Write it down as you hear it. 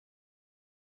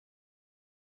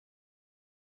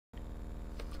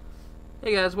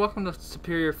Hey guys, welcome to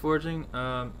Superior Forging.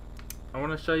 I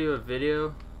want to show you a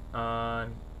video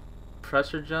on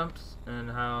pressure jumps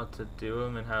and how to do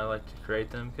them and how to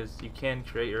create them, because you can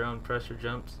create your own pressure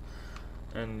jumps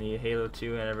in the Halo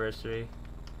 2 anniversary.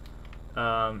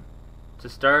 To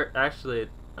start, as you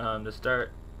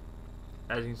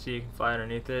can see, you can fly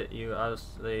underneath it. You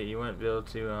wouldn't be able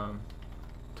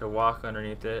to walk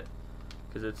underneath it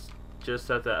because it's just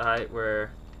at that height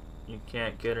where you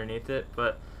can't get underneath it.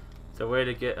 But the way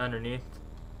to get underneath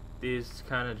these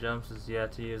kind of jumps is you have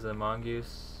to use a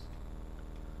mongoose.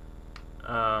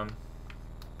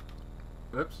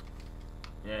 Whoops.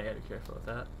 Yeah, you gotta be careful with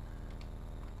that.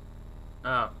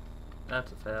 Oh,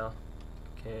 that's a fail.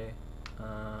 Okay.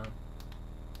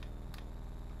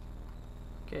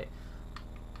 Okay.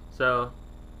 So,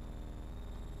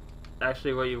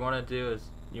 actually, what you want to do is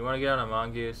you want to get on a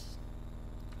mongoose.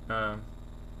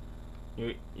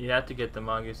 You have to get the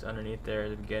mongoose underneath there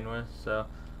to begin with. So,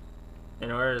 in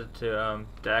order to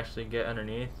actually get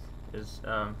underneath, is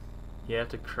you have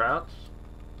to crouch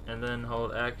and then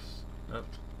hold X.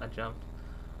 Oops, I jumped.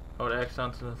 Hold X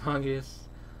onto the mongoose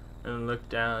and then look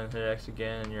down and hit X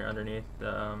again, and you're underneath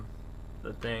the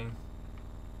thing.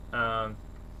 I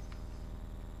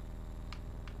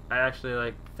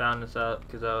actually found this out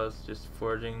because I was just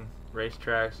forging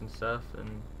racetracks and stuff,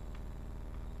 and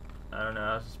I don't know,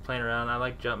 I was just playing around. I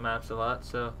like jump maps a lot,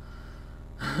 so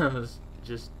I was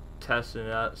just testing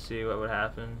it out to see what would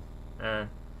happen. And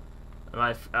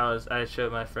I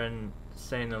showed my friend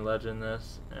Sane the Legend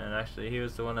this, and actually he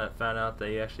was the one that found out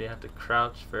that you actually have to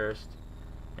crouch first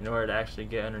in order to actually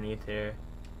get underneath here.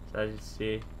 So as you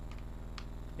see,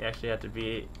 you actually have to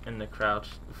be in the crouch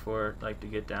before to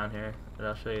get down here, but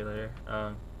I'll show you later.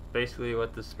 Basically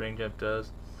what the spring jump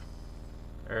does,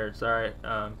 or sorry,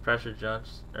 pressure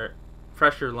jumps, or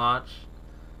pressure launch,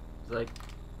 is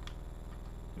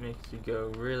makes you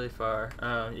go really far.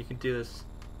 You can do this,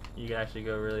 you can actually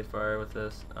go really far with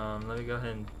this. Let me go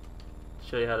ahead and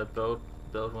show you how to build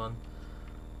one.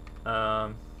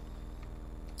 For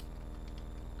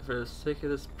the sake of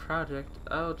this project,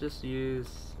 I'll just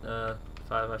use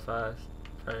 5x5,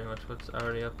 pretty much what's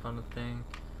already up on the thing.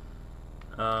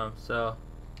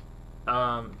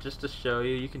 Just to show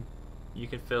you, you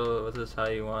can fill it with this how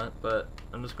you want, but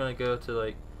I'm just gonna go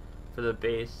to for the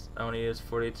base, I want to use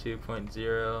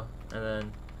 42.0, and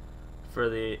then for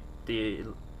the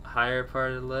higher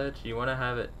part of the ledge, you want to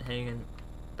have it hanging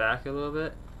back a little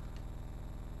bit.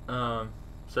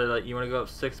 So you want to go up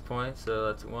 6 points, so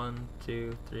that's 1,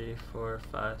 2, 3, 4,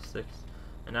 5, 6,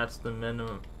 and that's the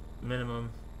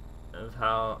minimum of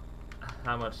how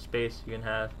much space you can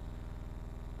have.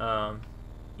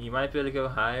 You might be able to go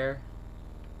higher,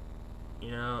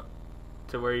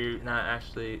 to where you're not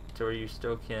actually, to where you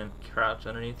still can crouch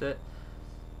underneath it,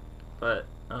 but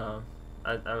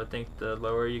I would think the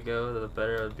lower you go, the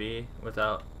better it would be, with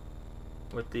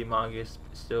the mongoose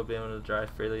still being able to drive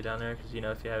freely down there, because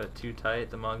if you have it too tight,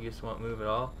 the mongoose won't move at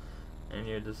all, and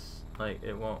you're just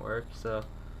it won't work. So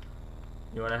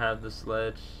you want to have this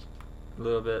ledge a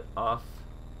little bit off,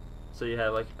 so you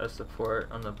have a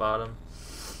support on the bottom.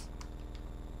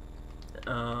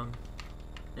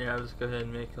 Yeah, I'll just go ahead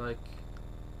and make let's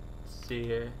see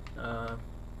here,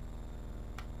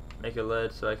 make a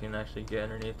ledge so I can actually get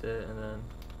underneath it, and then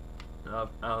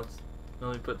I'll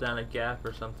only put down a gap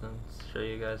or something to show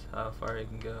you guys how far you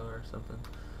can go or something.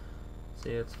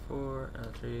 See, it's 4,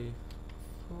 3,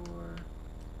 4.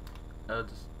 I'll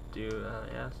just do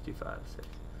yeah, let's do 5, 6.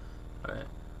 Alright,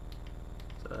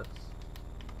 so that's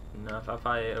enough. I'll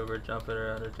probably over jump it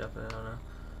or under jump it, I don't know.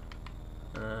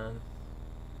 And then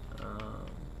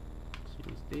let's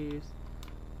use these.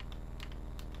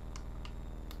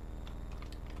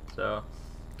 So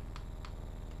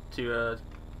to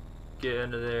get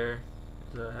under there,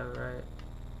 do I have it right?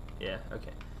 Yeah,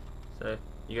 okay. So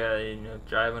you gotta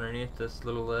drive underneath this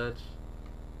little ledge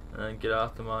and then get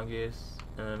off the mongoose,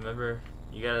 and then remember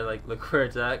you gotta look where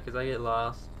it's at, because I get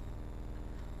lost.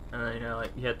 And then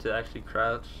you have to actually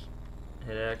crouch,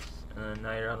 hit X, and then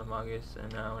now you're on the mongoose,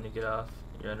 and now when you get off,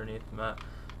 you're underneath the map,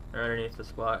 or underneath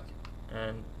this block.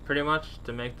 And pretty much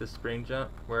to make the spring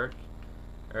jump work,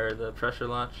 or the pressure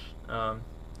launch,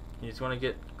 you just want to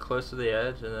get close to the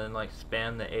edge and then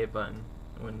spam the A button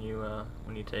when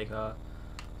you take off,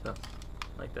 so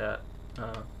like that.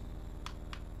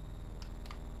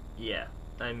 Yeah,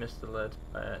 I missed the ledge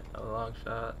by a long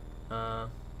shot.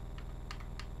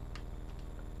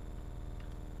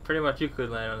 Pretty much you could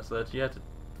land on this ledge. You have to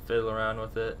fiddle around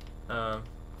with it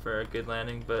for a good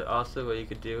landing, but also what you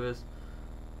could do is,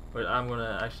 I'm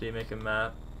gonna actually make a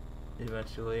map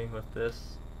eventually with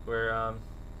this, where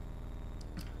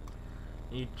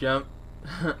you jump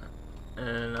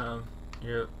And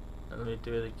here, let me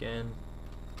do it again.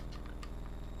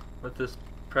 With this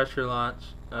pressure launch,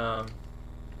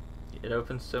 it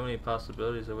opens so many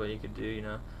possibilities of what you could do, you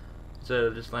know. Instead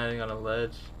of just landing on a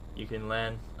ledge, you can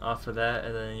land off of that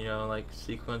and then, you know, like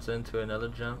sequence into another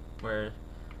jump where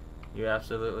you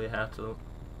absolutely have to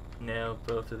nail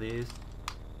both of these.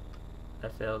 I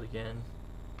failed again.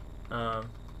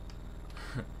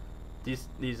 These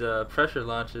pressure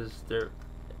launches,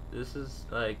 this is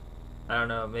like, I don't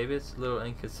know, maybe it's a little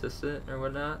inconsistent or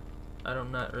whatnot.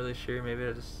 I'm not really sure. Maybe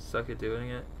I just suck at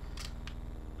doing it.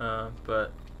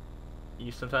 But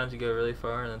sometimes you go really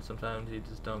far and then sometimes you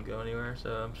just don't go anywhere.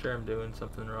 So I'm sure I'm doing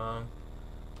something wrong.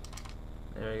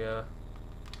 There we go.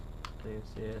 You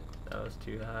can see it. That was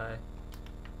too high.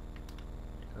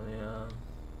 Let me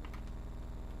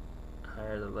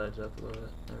higher the ledge up a little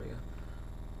bit. There we go.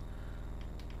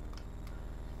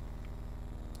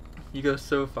 You go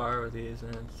so far with these,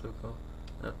 and it's so cool.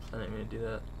 Oops, I didn't mean to do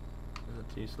that.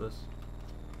 That's useless.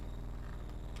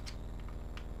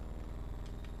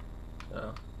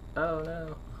 So, oh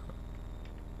no.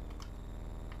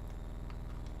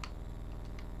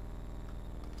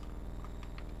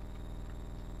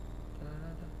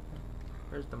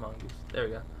 Where's the mongoose? There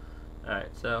we go.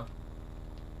 Alright, so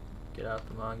get out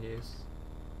the mongoose.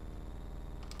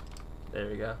 There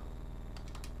we go.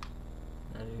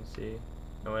 As you can see,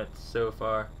 I went so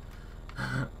far.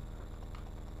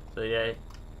 So yeah,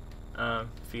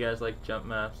 if you guys like jump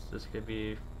maps, this could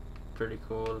be pretty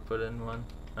cool to put in one.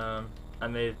 I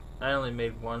only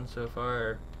made one so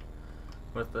far.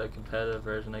 With the competitive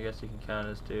version, I guess you can count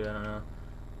as two. I don't know.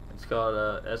 It's called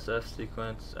SF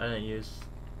sequence. I didn't use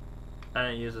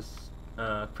this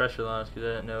pressure launch because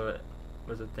I didn't know it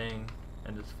was a thing.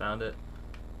 I just found it.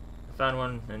 I found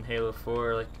one in Halo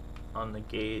 4, like on the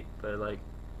gate, but like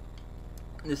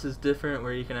this is different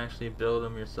where you can actually build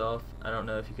them yourself. I don't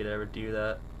know if you could ever do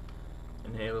that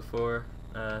in Halo 4.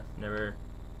 Never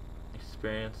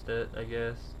experienced it, I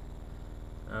guess.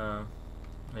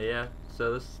 But yeah,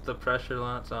 so this is the pressure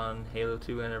launch on Halo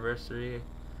 2 Anniversary.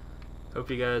 Hope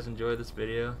you guys enjoyed this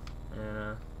video,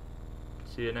 and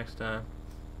see you next time.